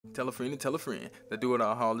Tell a friend and tell a friend that Do It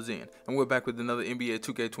All Hall is in. And we're back with another NBA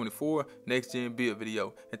 2K24 Next Gen build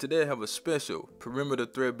video. And today I have a special perimeter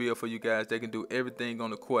threat build for you guys that can do everything on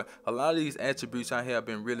the court. A lot of these attributes I have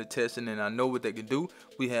been really testing and I know what they can do.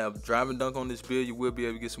 We have drive and dunk on this build. You will be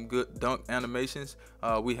able to get some good dunk animations.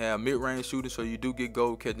 We have mid-range shooting, so you do get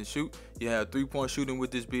goal catch and shoot. You have three-point shooting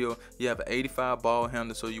with this build. You have an 85 ball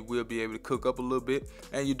handler, so you will be able to cook up a little bit.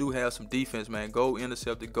 And you do have some defense, man. Goal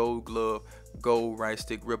interceptor, gold glove, gold right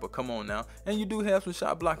stick ripper. Come on now. And you do have some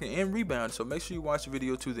shot blocking and rebounding, so make sure you watch the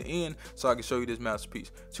video to the end so I can show you this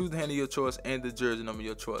masterpiece. Choose the hand of your choice and the jersey number of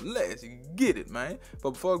your choice. Let's get it, man.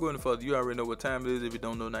 But before I go any further, you already know what time it is. If you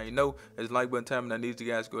don't know, now you know. It's like button time, and I need you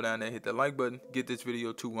guys to go down there and hit that like button, get this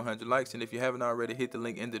video to 100 likes, and if you haven't already, hit the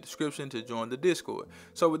link in the description to join the Discord.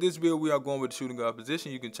 So with this build, we are going with the shooting guard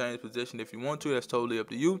position. You can change position if you want to. That's totally up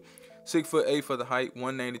to you. 6'8" for the height,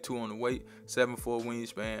 192 on the weight, 7'4"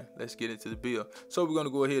 wingspan. Let's get into the build. So we're gonna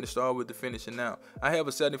go ahead and start with the finishing now. I have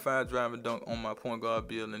a 75 drive and dunk on my point guard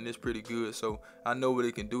build, and it's pretty good. So I know what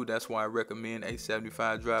it can do. That's why I recommend a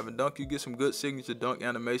 75 drive and dunk. You get some good signature dunk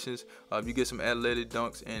animations. You get some athletic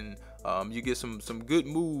dunks, and you get some good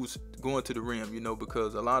moves going to the rim. You know,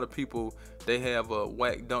 because a lot of people, they have a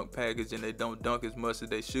whack dunk package and they don't dunk as much as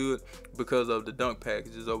they should because of the dunk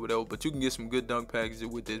packages over there. But you can get some good dunk packages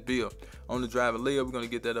with this build. On the drive and layup, we're going to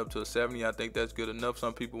get that up to a 70. I think that's good enough.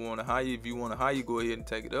 Some people want to higher. If you want to higher, go ahead and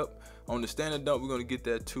take it up. On the standard dunk, we're going to get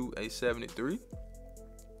that to a 73.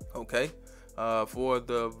 Okay. For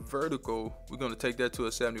the vertical, we're going to take that to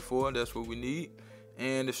a 74. That's what we need.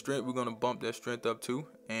 And the strength, we're going to bump that strength up too.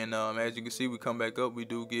 And as you can see, we come back up. We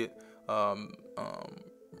do get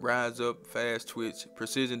rise up, fast twitch,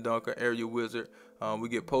 precision dunker, area wizard. We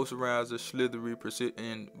get posterizer, slithery,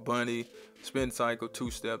 precision, bunny, spin cycle,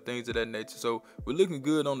 two-step, things of that nature. So we're looking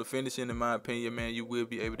good on the finishing, in my opinion, man. You will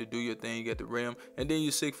be able to do your thing at the rim. And then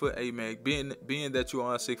you're 6'8", man. Being that you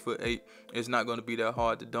are 6'8", it's not going to be that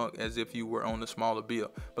hard to dunk as if you were on a smaller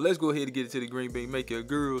build. But let's go ahead and get it to the green bean. Make your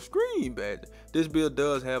girl scream, badger. This build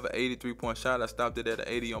does have an 83-point shot. I stopped it at an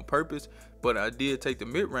 80 on purpose, but I did take the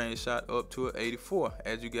mid-range shot up to an 84,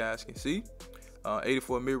 as you guys can see.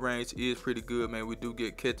 84 mid-range is pretty good, man. We do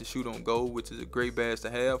get catch and shoot on gold, which is a great badge to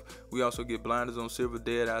have. We also get blinders on silver,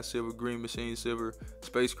 dead eye silver, green machine silver,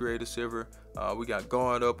 space creator silver. We got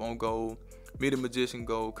guard up on gold, Meter Magician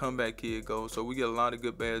gold, Comeback Kid gold. So we get a lot of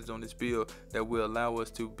good badges on this build that will allow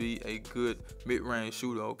us to be a good mid-range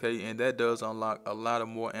shooter, okay? And that does unlock a lot of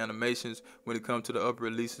more animations when it comes to the upper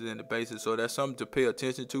releases and the bases. So that's something to pay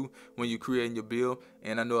attention to when you're creating your build.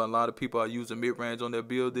 And I know a lot of people are using mid-range on their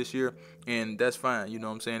build this year, and that's fine, you know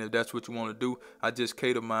what I'm saying? If that's what you want to do, I just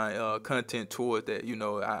cater my content toward that. You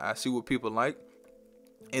know, I see what people like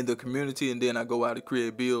in the community, and then I go out and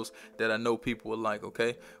create builds that I know people will like,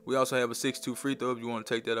 okay? We also have a 6'2" free throw. If you want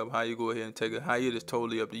to take that up higher, go ahead and take it higher. It's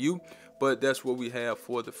totally up to you, but that's what we have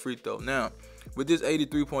for the free throw. Now, with this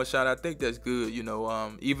 83-point shot, I think that's good, you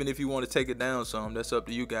know. Even if you want to take it down some, that's up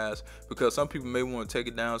to you guys, because some people may want to take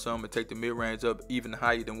it down some and take the mid-range up even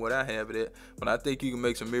higher than what I have it at, but I think you can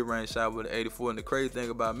make some mid-range shot with an 84. And the crazy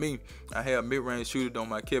thing about me, I have mid-range shooter on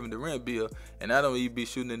my Kevin Durant build, and I don't even be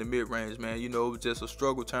shooting in the mid-range, man. You know, it was just a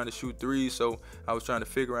struggle trying to shoot threes, so I was trying to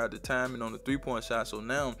figure out the timing on the three-point shot. So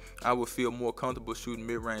now I would feel more comfortable shooting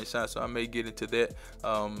mid-range shots, so I may get into that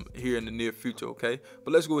here in the near future, okay?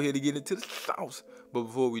 But let's go ahead and get into the sauce. But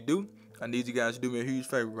before we do, I need you guys to do me a huge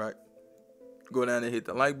favor, right? Go down and hit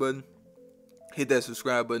the like button, hit that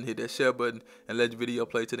subscribe button, hit that share button, and let the video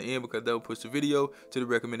play to the end, because that will push the video to the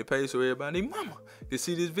recommended page so everybody mama can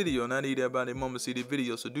see this video. And I need everybody mama to see this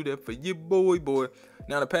video, so do that for your boy.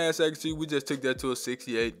 Now the pass accuracy, we just took that to a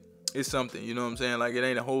 68. It's something, you know what I'm saying? Like, it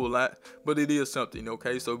ain't a whole lot, but it is something,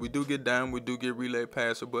 okay? So we do get down, we do get relay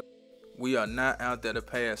passer, but we are not out there to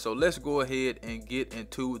pass. So let's go ahead and get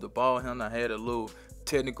into the ball handler. I had a little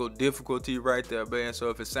technical difficulty right there, man. So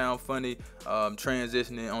if it sounds funny,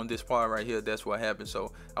 transitioning on this part right here, that's what happened.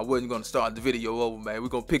 So I wasn't going to start the video over, man. We're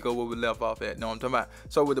going to pick up where we left off at. Know what I'm talking about?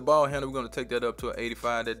 So with the ball handler, we're going to take that up to an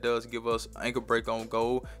 85. That does give us ankle break on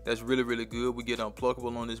gold. That's really, really good. We get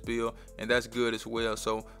unpluckable on this build, and that's good as well.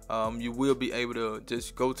 So you will be able to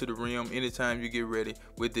just go to the rim anytime you get ready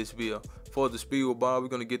with this build. For the speed with ball, we're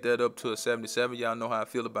going to get that up to a 77. Y'all know how I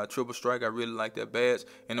feel about triple strike. I really like that badge.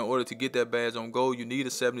 And in order to get that badge on gold, you need a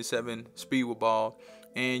 77 speed with ball.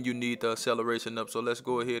 and you need the acceleration up. So let's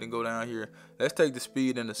go ahead and go down here. Let's take the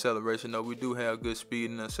speed and acceleration up. We do have good speed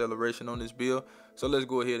and acceleration on this build, so let's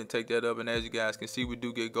go ahead and take that up. And as you guys can see, we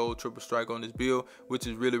do get gold triple strike on this build, which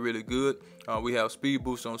is really good. We have speed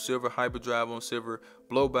boost on silver, hyperdrive on silver,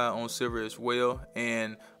 blow by on silver as well.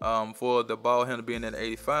 And for the ball handle being at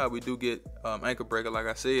 85, we do get ankle breaker, like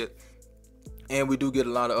I said. And we do get a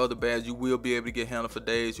lot of other badges. You will be able to get handle for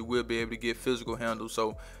days. You will be able to get physical handle.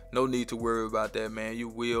 So no need to worry about that, man. You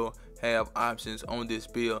will have options on this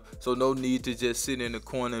build. So no need to just sit in the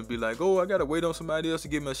corner and be like, oh, I got to wait on somebody else to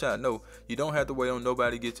give me a shot. No, you don't have to wait on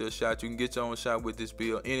nobody to get you a shot. You can get your own shot with this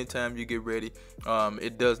build anytime you get ready.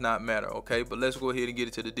 It does not matter, okay? But let's go ahead and get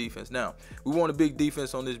into the defense. Now, we want a big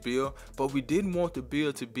defense on this build, but we didn't want the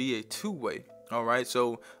build to be a two-way. All right,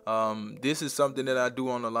 so this is something that I do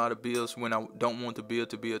on a lot of builds. When I don't want the build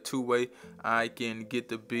to be a two-way, I can get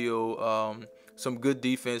the build some good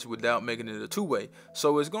defense without making it a two-way.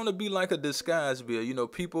 So it's going to be like a disguise build. You know,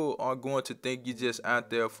 people are going to think you're just out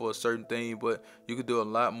there for a certain thing, but you can do a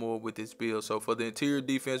lot more with this build. So for the interior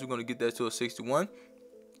defense, we're going to get that to a 61.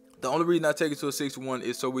 The only reason I take it to a 61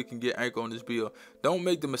 is so we can get anchor on this build. Don't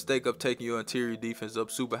make the mistake of taking your interior defense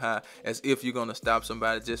up super high as if you're going to stop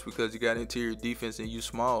somebody just because you got interior defense and you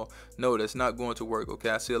small. No, that's not going to work,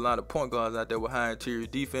 okay? I see a lot of point guards out there with high interior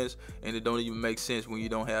defense, and it don't even make sense when you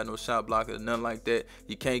don't have no shot blocker, nothing like that.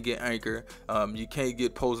 You can't get anchor. You can't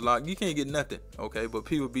get post lock. You can't get nothing, okay? But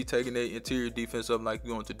people be taking their interior defense up like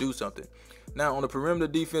you're going to do something. Now, on the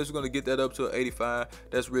perimeter defense, we're going to get that up to an 85.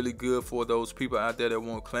 That's really good for those people out there that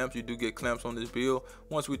want clamps. You do get clamps on this build.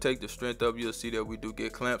 Once we take the strength up, you'll see that we do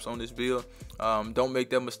get clamps on this build. Don't make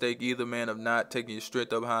that mistake either, man, of not taking your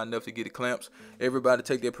strength up high enough to get the clamps. Everybody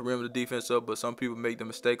take their perimeter defense up, but some people make the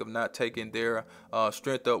mistake of not taking their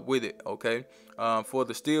strength up with it, okay? For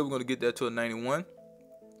the steal, we're going to get that to a 91.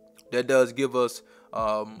 That does give us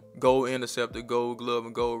gold interceptor, gold glove,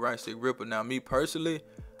 and gold right stick ripper. Now, me personally,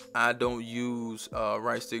 I don't use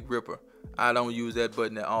right stick ripper. I don't use that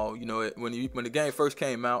button at all. You know, when the game first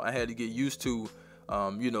came out, I had to get used to,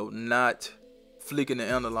 you know, not flicking the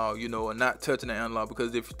analog, you know, or not touching the analog,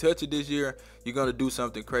 because if you touch it this year, you're gonna do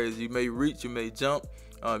something crazy. You may reach, you may jump.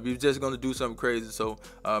 You're just gonna do something crazy. So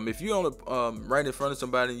if you're on the right in front of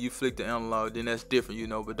somebody and you flick the analog, then that's different, you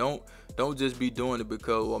know. But don't just be doing it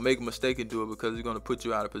because, or make a mistake and do it because it's gonna put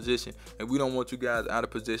you out of position. And we don't want you guys out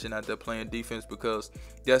of position out there playing defense, because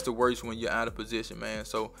that's the worst when you're out of position, man.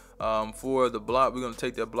 So for the block, we're gonna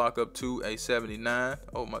take that block up to a 79.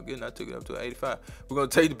 Oh my goodness, I took it up to an 85. We're gonna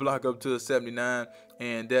take the block up to a 79,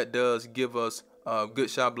 and that does give us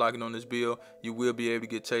good shot blocking on this build. You will be able to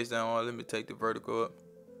get chased down. Oh, let me take the vertical up.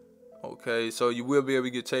 Okay, so you will be able to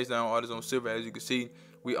get chased down artists on silver. As you can see,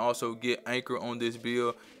 we also get anchor on this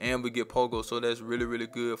build, and we get pogo. So that's really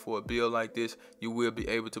good for a build like this. You will be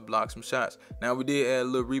able to block some shots. Now, we did add a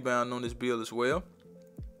little rebound on this build as well.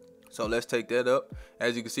 So let's take that up.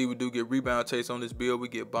 As you can see, we do get rebound chase on this build. We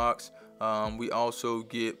get box. We also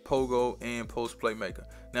get pogo and post playmaker.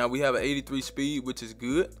 Now, we have an 83 speed, which is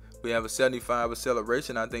good. We have a 75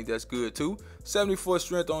 acceleration. I think that's good too. 74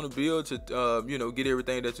 strength on the build to you know, get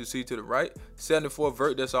everything that you see to the right. 74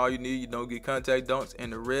 vert, that's all you need. You don't get contact dunks,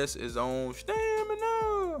 and the rest is on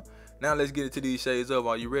stamina. Now let's get into these shades up.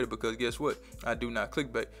 Are you ready? Because guess what? I do not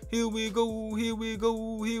clickbait. Here we go, here we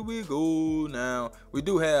go, here we go. Now, we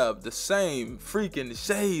do have the same freaking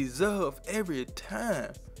shades of every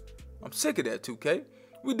time. I'm sick of that, 2K.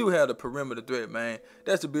 We do have the perimeter threat, man.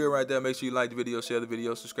 That's the build right there. Make sure you like the video, share the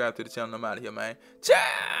video, subscribe to the channel. I'm out of here, man.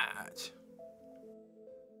 Charge!